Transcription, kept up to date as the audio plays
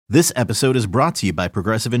This episode is brought to you by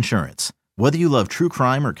Progressive Insurance. Whether you love true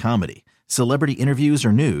crime or comedy, celebrity interviews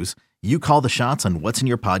or news, you call the shots on what's in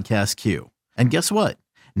your podcast queue. And guess what?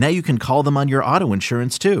 Now you can call them on your auto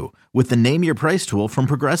insurance too with the Name Your Price tool from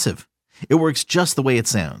Progressive. It works just the way it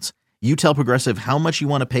sounds. You tell Progressive how much you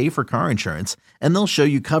want to pay for car insurance, and they'll show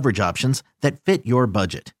you coverage options that fit your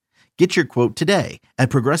budget. Get your quote today at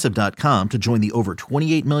Progressive.com to join the over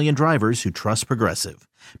 28 million drivers who trust Progressive.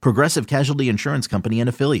 Progressive Casualty Insurance Company and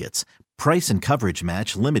Affiliates. Price and coverage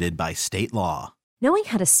match limited by state law. Knowing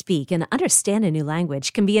how to speak and understand a new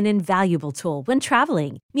language can be an invaluable tool when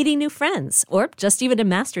traveling, meeting new friends, or just even to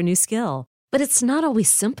master a new skill. But it's not always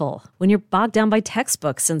simple when you're bogged down by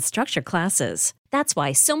textbooks and structure classes. That's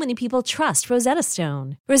why so many people trust Rosetta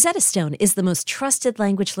Stone. Rosetta Stone is the most trusted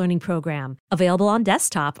language learning program, available on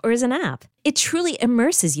desktop or as an app. It truly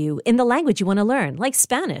immerses you in the language you want to learn, like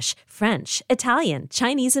Spanish, French, Italian,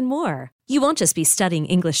 Chinese, and more. You won't just be studying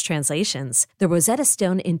English translations. The Rosetta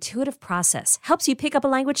Stone intuitive process helps you pick up a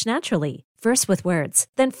language naturally, first with words,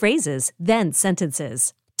 then phrases, then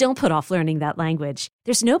sentences. Don't put off learning that language.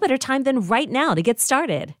 There's no better time than right now to get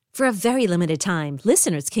started. For a very limited time,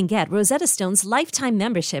 listeners can get Rosetta Stone's lifetime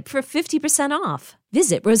membership for 50% off.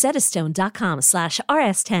 Visit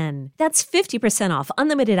rosettastone.com/rs10. That's 50% off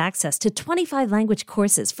unlimited access to 25 language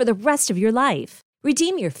courses for the rest of your life.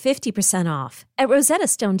 Redeem your 50% off at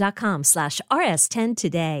rosettastone.com/rs10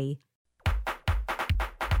 today.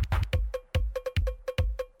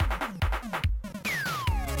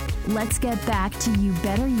 Let's get back to You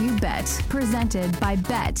Better You Bet, presented by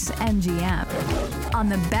BetMGM on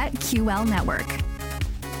the BetQL network.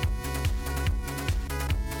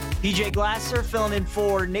 PJ Glasser filling in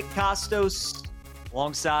for Nick Costos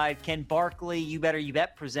alongside Ken Barkley. You Better You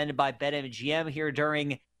Bet, presented by BetMGM here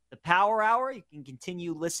during the Power Hour. You can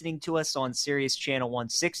continue listening to us on Sirius Channel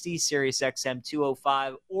 160, Sirius XM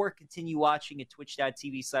 205, or continue watching at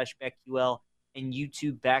twitch.tv/BetQL and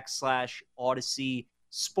YouTube.com/Odyssey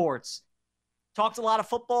Sports. Talked a lot of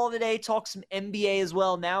football today, talked some NBA as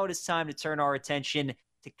well. Now it is time to turn our attention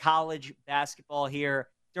to college basketball here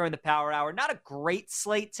during the Power Hour. Not a great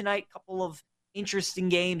slate tonight. Couple of interesting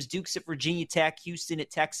games. Duke's at Virginia Tech, Houston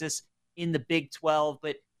at Texas in the Big 12.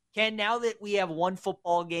 But Ken, now that we have one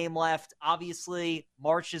football game left, obviously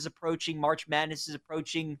March is approaching. March Madness is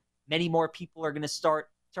approaching. Many more people are going to start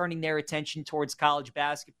turning their attention towards college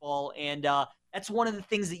basketball. And that's one of the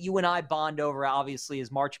things that you and I bond over, obviously, is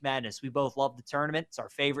March Madness. We both love the tournament. It's our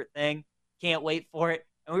favorite thing. Can't wait for it.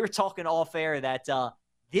 And we were talking off air that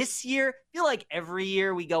this year, I feel like every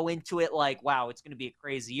year we go into it like, wow, it's going to be a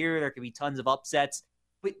crazy year. There could be tons of upsets.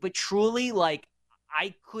 But truly, like,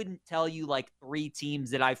 I couldn't tell you like three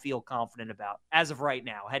teams that I feel confident about as of right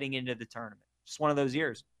now heading into the tournament. Just one of those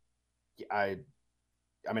years.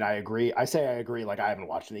 I mean, I agree. I say I agree. Like, I haven't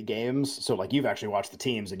watched any games. So, like, you've actually watched the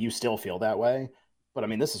teams and you still feel that way. But, I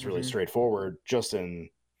mean, this is really straightforward. I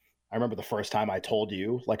remember the first time I told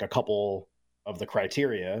you, like, a couple of the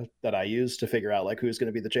criteria that I used to figure out, like, who's going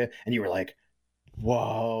to be the champ. And you were like,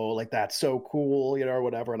 whoa, like, that's so cool, you know, or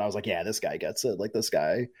whatever. And I was like, yeah, this guy gets it. Like, this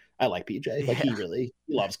guy, I like PJ.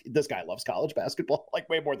 Like, this guy loves college basketball, like,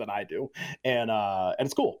 way more than I do. And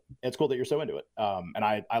it's cool. It's cool that you're so into it. And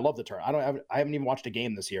I love the tournament. I haven't even watched a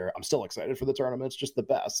game this year. I'm still excited for the tournament. It's just the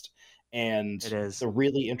best. And it is a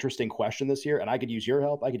really interesting question this year. And I could use your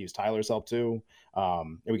help. I could use Tyler's help too.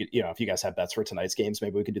 We could, you know, if you guys have bets for tonight's games,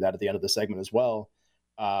 maybe we could do that at the end of the segment as well.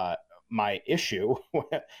 My issue,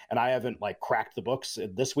 and I haven't like cracked the books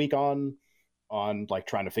this week on like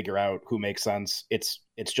trying to figure out who makes sense. It's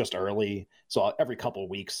just early. So every couple of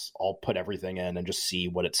weeks I'll put everything in and just see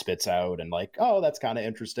what it spits out and like, oh, that's kind of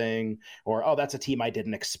interesting. Or, oh, that's a team I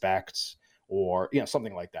didn't expect, or, you know,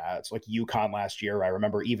 something like that. It's like UConn last year. I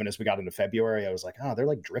remember even as we got into February, I was like, oh, they're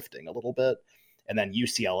like drifting a little bit. And then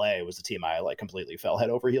UCLA was the team I like completely fell head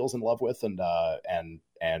over heels in love with and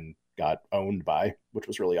got owned by, which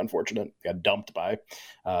was really unfortunate. Got dumped by,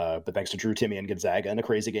 but thanks to Drew Timme and Gonzaga in a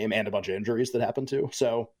crazy game and a bunch of injuries that happened too.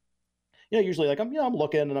 So, you know, usually like I'm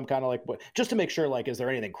looking and I'm kind of like, what, just to make sure, like, is there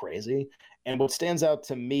anything crazy? And what stands out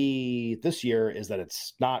to me this year is that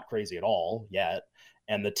it's not crazy at all yet.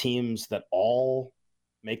 And the teams that all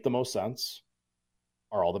make the most sense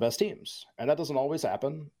are all the best teams. And that doesn't always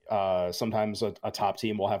happen. Sometimes a top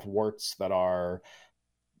team will have warts that are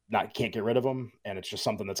can't get rid of them. And it's just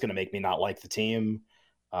something that's going to make me not like the team.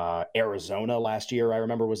 Arizona last year, I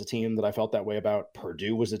remember, was a team that I felt that way about.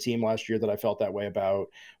 Purdue was a team last year that I felt that way about,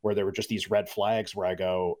 where there were just these red flags where I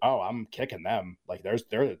go, oh, I'm kicking them. Like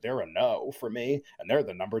they're a no for me. And they're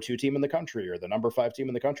the number 2 team in the country or the number 5 team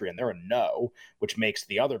in the country. And they're a no, which makes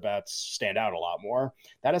the other bets stand out a lot more.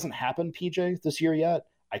 That hasn't happened, PJ, this year yet.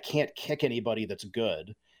 I can't kick anybody that's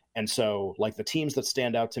good. And so like the teams that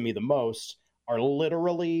stand out to me the most are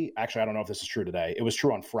literally, actually, I don't know if this is true today. It was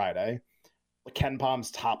true on Friday. Ken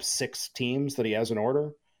Palm's top 6 teams that he has in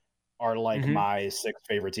order are like my 6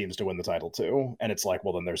 favorite teams to win the title too. And it's like,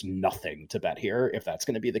 well, then there's nothing to bet here if that's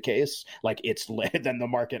going to be the case. Like it's then the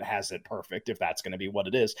market has it perfect if that's going to be what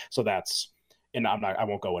it is. So that's, and I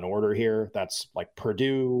won't go in order here. That's like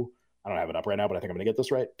Purdue. I don't have it up right now, but I think I'm going to get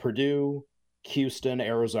this right. Purdue, Houston,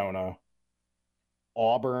 Arizona,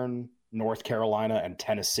 Auburn, North Carolina, and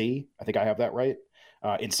Tennessee. I think I have that right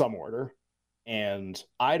in some order. And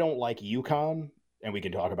I don't like UConn, and we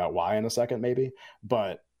can talk about why in a second maybe,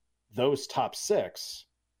 but those top 6,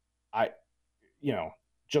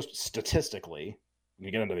 just statistically,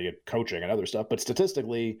 you get into the coaching and other stuff, but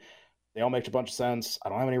statistically, they all make a bunch of sense. I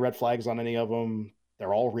don't have any red flags on any of them.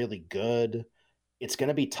 They're all really good. It's going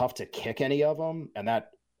to be tough to kick any of them, and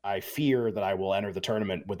that I fear that I will enter the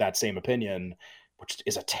tournament with that same opinion, which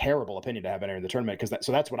is a terrible opinion to have entering the tournament, because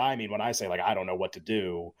so that's what I mean when I say, like, I don't know what to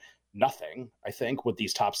do. Nothing, I think, with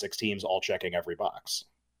these top 6 teams all checking every box.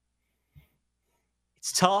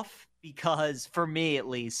 It's tough because, for me at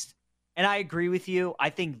least, and I agree with you, I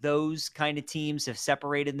think those kind of teams have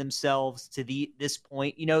separated themselves to this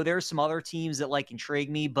point. There are some other teams that like intrigue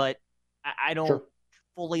me, but I don't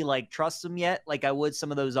fully like trust them yet, like I would some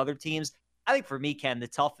of those other teams. I think for me, Ken, the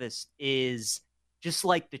toughest is just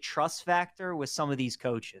like the trust factor with some of these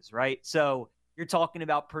coaches, right? So you're talking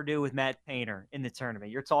about Purdue with Matt Painter in the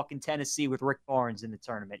tournament. You're talking Tennessee with Rick Barnes in the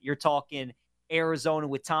tournament. You're talking Arizona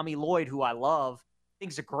with Tommy Lloyd, who I love. I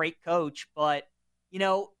think he's a great coach, but,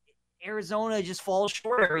 Arizona just falls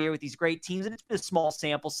short every year with these great teams, and it's been a small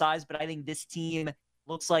sample size, but I think this team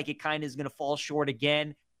looks like it kind of is going to fall short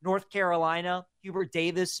again. North Carolina, Hubert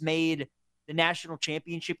Davis made the national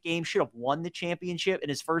championship game, should have won the championship in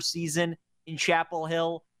his first season in Chapel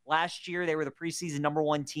Hill. Last year, they were the preseason number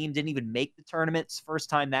 1 team, didn't even make the tournament. It's the first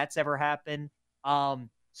time that's ever happened. So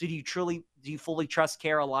do you fully trust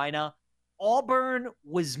Carolina? Auburn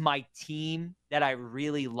was my team that I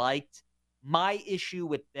really liked. My issue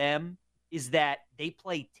with them is that they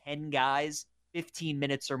play 10 guys, 15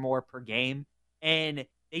 minutes or more per game. And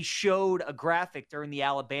they showed a graphic during the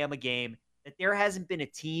Alabama game that there hasn't been a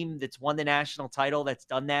team that's won the national title that's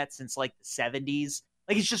done that since like the 70s.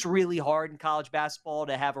 Like, it's just really hard in college basketball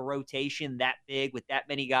to have a rotation that big with that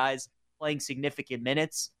many guys playing significant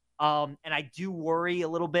minutes. And I do worry a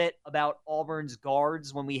little bit about Auburn's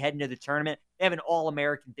guards when we head into the tournament. They have an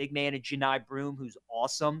All-American big man in Janai Broome, who's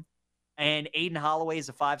awesome. And Aiden Holloway is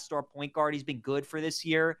a 5-star point guard. He's been good for this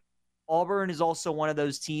year. Auburn is also one of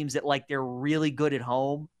those teams that, like, they're really good at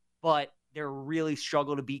home, but they're really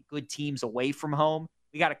struggle to beat good teams away from home.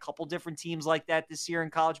 We got a couple different teams like that this year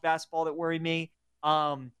in college basketball that worry me.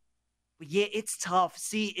 But yeah, it's tough.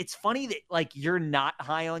 See, it's funny that like you're not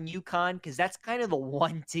high on UConn, because that's kind of the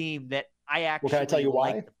one team that I actually can I tell you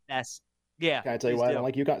like why? the best. Yeah. Can I tell you why I don't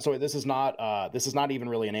like UConn? So this is not even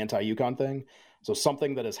really an anti-UConn thing. So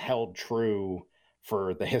something that has held true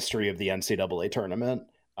for the history of the NCAA tournament,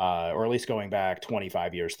 or at least going back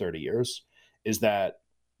 25 years, 30 years, is that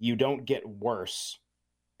you don't get worse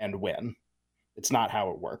and win. It's not how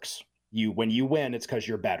it works. When you win, it's because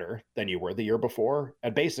you're better than you were the year before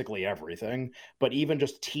at basically everything, but even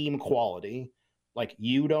just team quality. Like,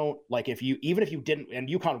 you don't, like, even if you didn't, and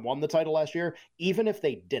UConn won the title last year, even if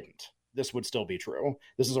they didn't, this would still be true.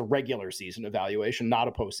 This is a regular season evaluation, not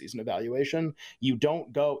a postseason evaluation. You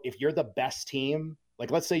don't go, if you're the best team,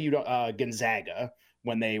 like let's say you don't, Gonzaga,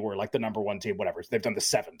 when they were like the number 1 team, whatever. They've done this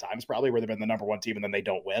 7 times probably where they've been the number 1 team and then they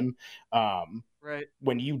don't win. Right.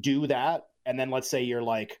 When you do that, and then let's say you're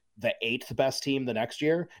like the 8th best team the next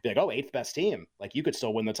year, be like, oh, 8th best team. Like, you could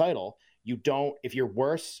still win the title. You don't, if you're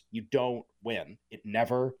worse, you don't win. It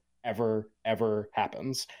never, ever, ever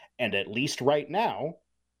happens. And at least right now,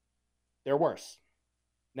 they're worse.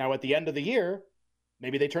 Now, at the end of the year,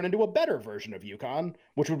 maybe they turn into a better version of UConn,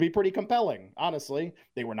 which would be pretty compelling, honestly.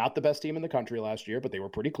 They were not the best team in the country last year, but they were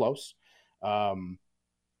pretty close.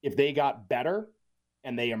 If they got better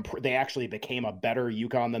and they actually became a better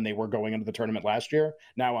UConn than they were going into the tournament last year,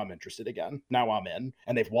 now I'm interested again. Now I'm in,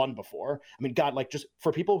 and they've won before. I mean, God, like, just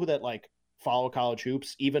for people who that like follow college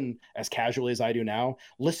hoops, even as casually as I do now,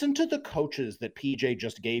 listen to the coaches that PJ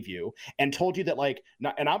just gave you and told you that, like,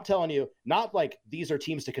 not, and I'm telling you, not like these are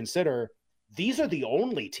teams to consider. These are the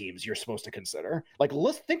only teams you're supposed to consider. Like,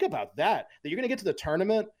 let's think about that you're going to get to the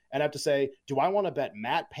tournament and have to say, do I want to bet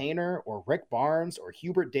Matt Painter or Rick Barnes or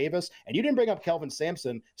Hubert Davis? And you didn't bring up Kelvin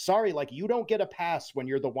Sampson. Sorry, like, you don't get a pass when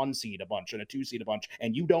you're the 1 seed a bunch and a 2 seed a bunch,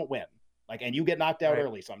 and you don't win. Like, and you get knocked out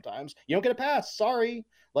early sometimes. You don't get a pass. Sorry.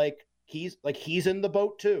 Like, he's in the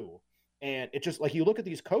boat too. And it just like you look at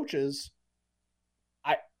these coaches,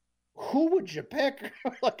 who would you pick?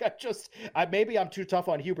 Maybe I'm too tough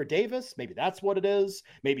on Hubert Davis. Maybe that's what it is.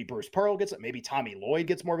 Maybe Bruce Pearl gets it. Maybe Tommy Lloyd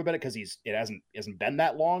gets more of a benefit because it hasn't been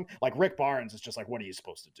that long. Like Rick Barnes is just like, what are you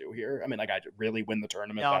supposed to do here? I mean, like I really win the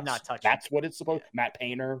tournament. No, I'm not touching. That's what it's supposed. Matt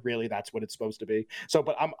Painter, really, that's what it's supposed to be. So,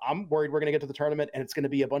 but I'm worried we're gonna get to the tournament and it's gonna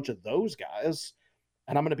be a bunch of those guys,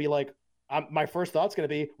 and I'm gonna be like, my first thought's going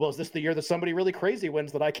to be, well, is this the year that somebody really crazy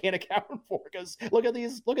wins that I can't account for? Because look at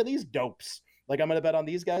these dopes. Like I'm going to bet on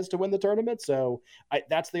these guys to win the tournament. So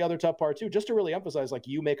that's the other tough part too. Just to really emphasize, like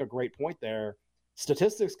you make a great point there.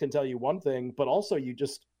 Statistics can tell you one thing, but also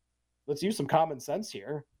let's use some common sense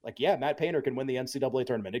here. Like, yeah, Matt Painter can win the NCAA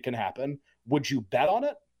tournament. It can happen. Would you bet on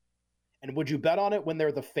it? And would you bet on it when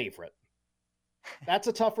they're the favorite? That's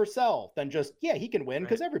a tougher sell than just, yeah, he can win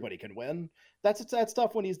because everybody can win. That's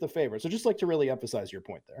tough when he's the favorite. So just like to really emphasize your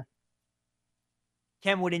point there.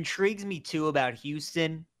 Ken, what intrigues me too about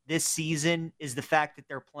Houston this season is the fact that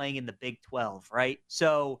they're playing in the Big 12, right?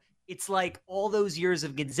 So it's like all those years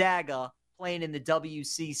of Gonzaga playing in the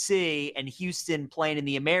WCC and Houston playing in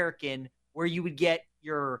the American, where you would get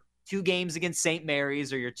your 2 games against St.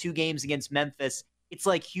 Mary's or your 2 games against Memphis. It's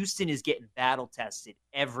like Houston is getting battle tested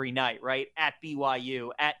every night, right? At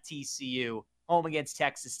BYU, at TCU, home against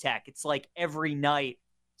Texas Tech. It's like every night.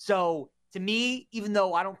 So to me, even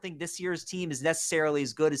though I don't think this year's team is necessarily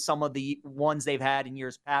as good as some of the ones they've had in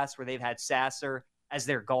years past where they've had Sasser as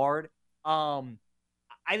their guard,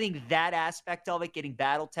 I think that aspect of it, getting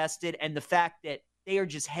battle tested, and the fact that they are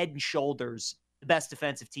just head and shoulders the best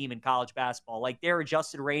defensive team in college basketball. Like their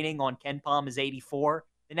adjusted rating on KenPom is 84.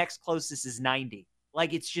 The next closest is 90.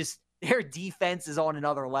 Like it's just their defense is on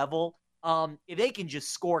another level. If they can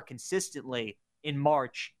just score consistently in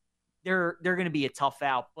March, they're going to be a tough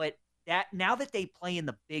out. But that now that they play in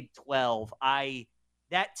the Big 12,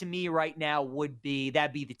 that to me right now that'd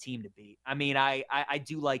be the team to beat. I mean, I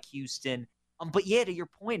do like Houston. But yeah, to your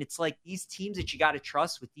point, it's like these teams that you got to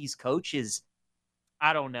trust with these coaches.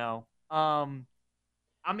 I don't know. I'm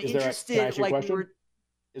interested.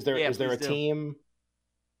 Is there a team?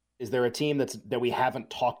 Is there a team that we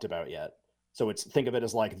haven't talked about yet? So think of it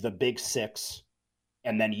as like the Big Six,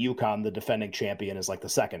 and then UConn, the defending champion, is like the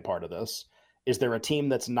second part of this. Is there a team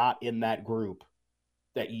that's not in that group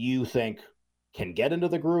that you think can get into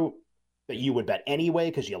the group that you would bet anyway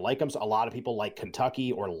because you like them? So a lot of people like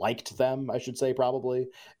Kentucky, or liked them, I should say, probably.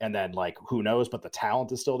 And then like who knows, but the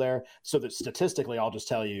talent is still there. So that statistically, I'll just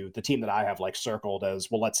tell you the team that I have like circled as,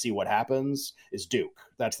 well, let's see what happens, is Duke.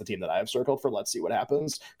 That's the team that I have circled for let's see what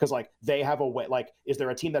happens, because like they have a way. Like, is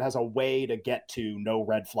there a team that has a way to get to no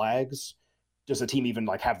red flags? Does a team even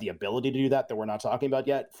like have the ability to do that we're not talking about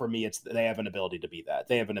yet? For me, it's they have an ability to be that.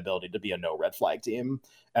 They have an ability to be a no red flag team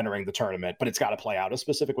entering the tournament, but it's got to play out a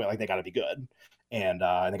specific way. Like they got to be good, and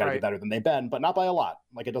they got to be better than they've been, but not by a lot.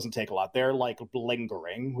 Like it doesn't take a lot. They're like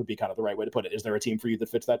lingering would be kind of the right way to put it. Is there a team for you that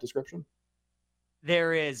fits that description?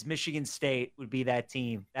 There is. Michigan State would be that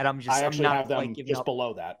team that I actually have them just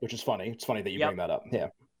below that, which is funny. It's funny that you bring that up. Yeah.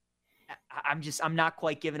 I'm not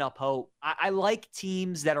quite giving up hope. I like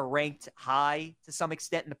teams that are ranked high to some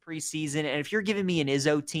extent in the preseason. And if you're giving me an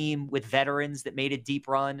Izzo team with veterans that made a deep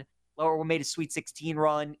run, or made a Sweet 16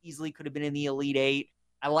 run, easily could have been in the Elite Eight.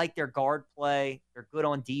 I like their guard play. They're good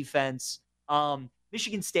on defense.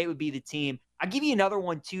 Michigan State would be the team. I'll give you another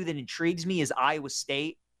one too that intrigues me is Iowa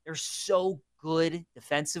State. They're so good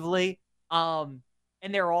defensively. And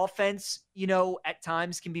their offense, at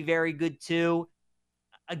times can be very good too.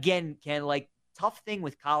 Again, Ken, like tough thing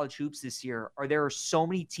with college hoops this year there are so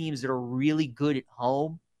many teams that are really good at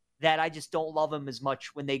home that I just don't love them as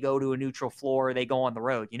much when they go to a neutral floor or they go on the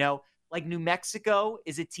road. Like New Mexico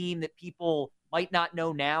is a team that people might not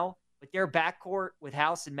know now, but their backcourt with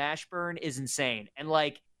House and Mashburn is insane. And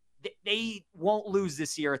like they won't lose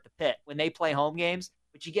this year at the Pit when they play home games,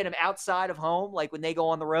 but you get them outside of home, like when they go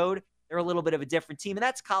on the road, they're a little bit of a different team. And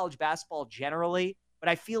that's college basketball generally. But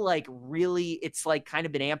I feel like really it's like kind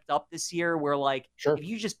of been amped up this year where like if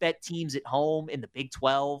you just bet teams at home in the Big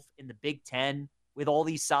 12, in the Big 10 with all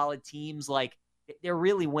these solid teams, like they're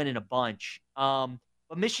really winning a bunch. But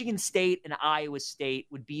Michigan State and Iowa State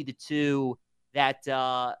would be the two that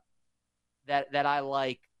I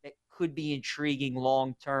like that could be intriguing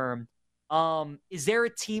long term. Is there a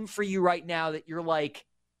team for you right now that you're like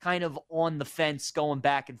kind of on the fence going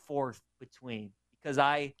back and forth between? Because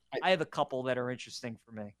I have a couple that are interesting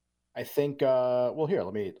for me. I think well here,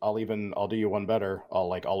 I'll do you one better.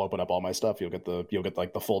 I'll open up all my stuff. You'll get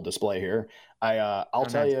like the full display here. I'll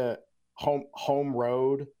tell you home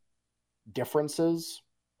road differences,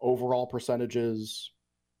 overall percentages,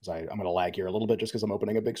 I'm going to lag here a little bit just because I'm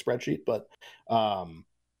opening a big spreadsheet, but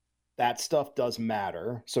that stuff does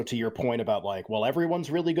matter. So to your point about like, well, everyone's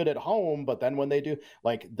really good at home, but then when they do,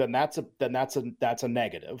 like, then that's a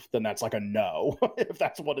negative. Then that's like a no, if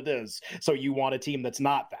that's what it is. So you want a team that's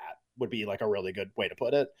not that, would be like a really good way to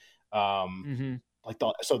put it.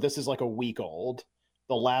 So this is like a week old.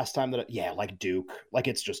 The last time like Duke, like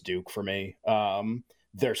it's just Duke for me.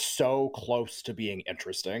 They're so close to being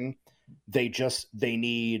interesting. They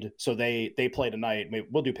play tonight.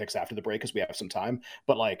 We'll do picks after the break because we have some time,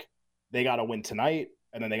 but like they got to win tonight,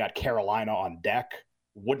 and then they got Carolina on deck.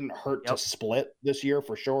 Wouldn't hurt to split this year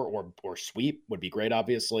for sure, or sweep would be great,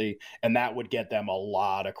 obviously, and that would get them a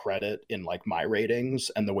lot of credit in like my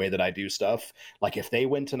ratings and the way that I do stuff. Like if they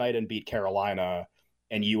win tonight and beat Carolina,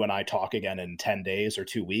 and you and I talk again in 10 days or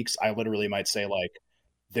 2 weeks, I literally might say like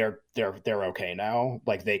they're okay now,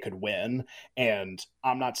 like they could win. And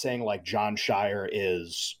I'm not saying like John Shire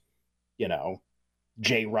is,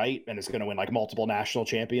 Jay Wright and is going to win like multiple national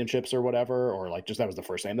championships or whatever, or like just that was the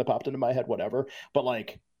first name that popped into my head, whatever. But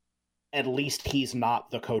like, at least he's not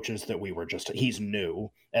the coaches that he's new.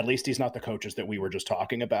 At least he's not the coaches that we were just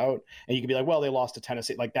talking about. And you can be like, well, they lost to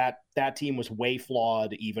Tennessee. Like that team was way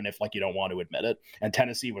flawed, even if like you don't want to admit it. And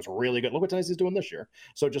Tennessee was really good. Look what Tennessee's doing this year.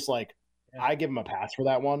 So just like, I give him a pass for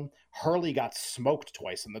that one. Hurley got smoked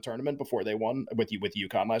twice in the tournament before they won with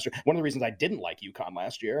UConn last year. One of the reasons I didn't like UConn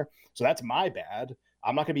last year. So that's my bad.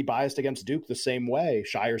 I'm not going to be biased against Duke the same way.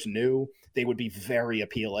 Shire's new. They would be very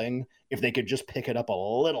appealing. If they could just pick it up a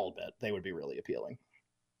little bit, they would be really appealing.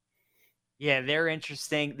 Yeah, they're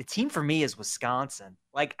interesting. The team for me is Wisconsin.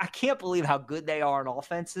 Like, I can't believe how good they are on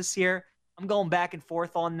offense this year. I'm going back and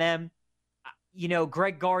forth on them.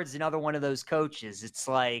 Greg Gard's another one of those coaches. It's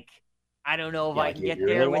like, I don't know if I can get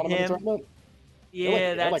there with him.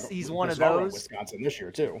 Yeah, he's one of those. Wisconsin this year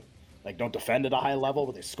too. Like, don't defend at a high level,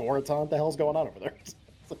 but they score a ton. What the hell's going on over there?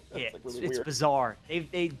 It's bizarre.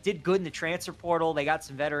 They did good in the transfer portal. They got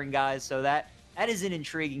some veteran guys, so that is an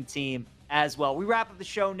intriguing team as well. We wrap up the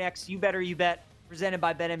show next. You Better You Bet, presented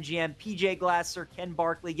by BetMGM. PJ Glasser, Ken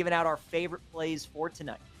Barkley, giving out our favorite plays for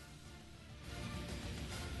tonight.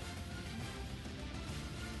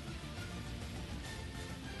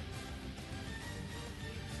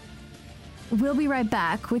 We'll be right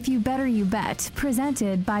back with You Better You Bet,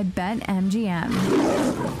 presented by BetMGM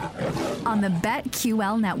on the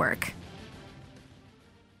BetQL network.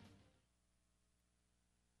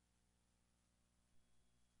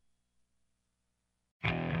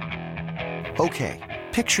 Okay,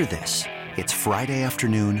 picture this. It's Friday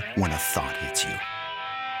afternoon when a thought hits you.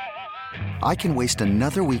 I can waste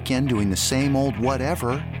another weekend doing the same old whatever,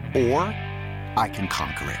 or I can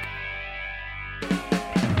conquer it.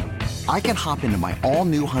 I can hop into my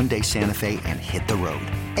all-new Hyundai Santa Fe and hit the road.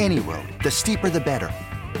 Any road. The steeper, the better.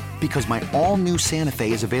 Because my all-new Santa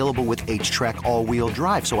Fe is available with H-Track all-wheel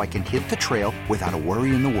drive, so I can hit the trail without a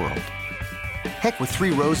worry in the world. Heck, with 3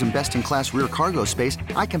 rows and best-in-class rear cargo space,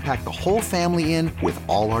 I can pack the whole family in with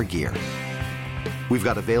all our gear. We've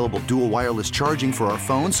got available dual wireless charging for our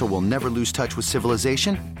phones, so we'll never lose touch with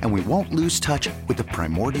civilization, and we won't lose touch with the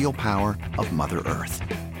primordial power of Mother Earth.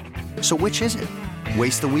 So which is it?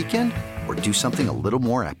 Waste the weekend or do something a little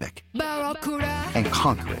more epic? And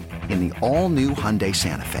conquer it in the all-new Hyundai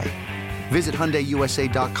Santa Fe. Visit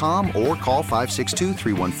HyundaiUSA.com or call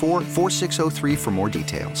 562-314-4603 for more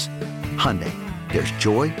details. Hyundai, there's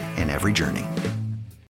joy in every journey.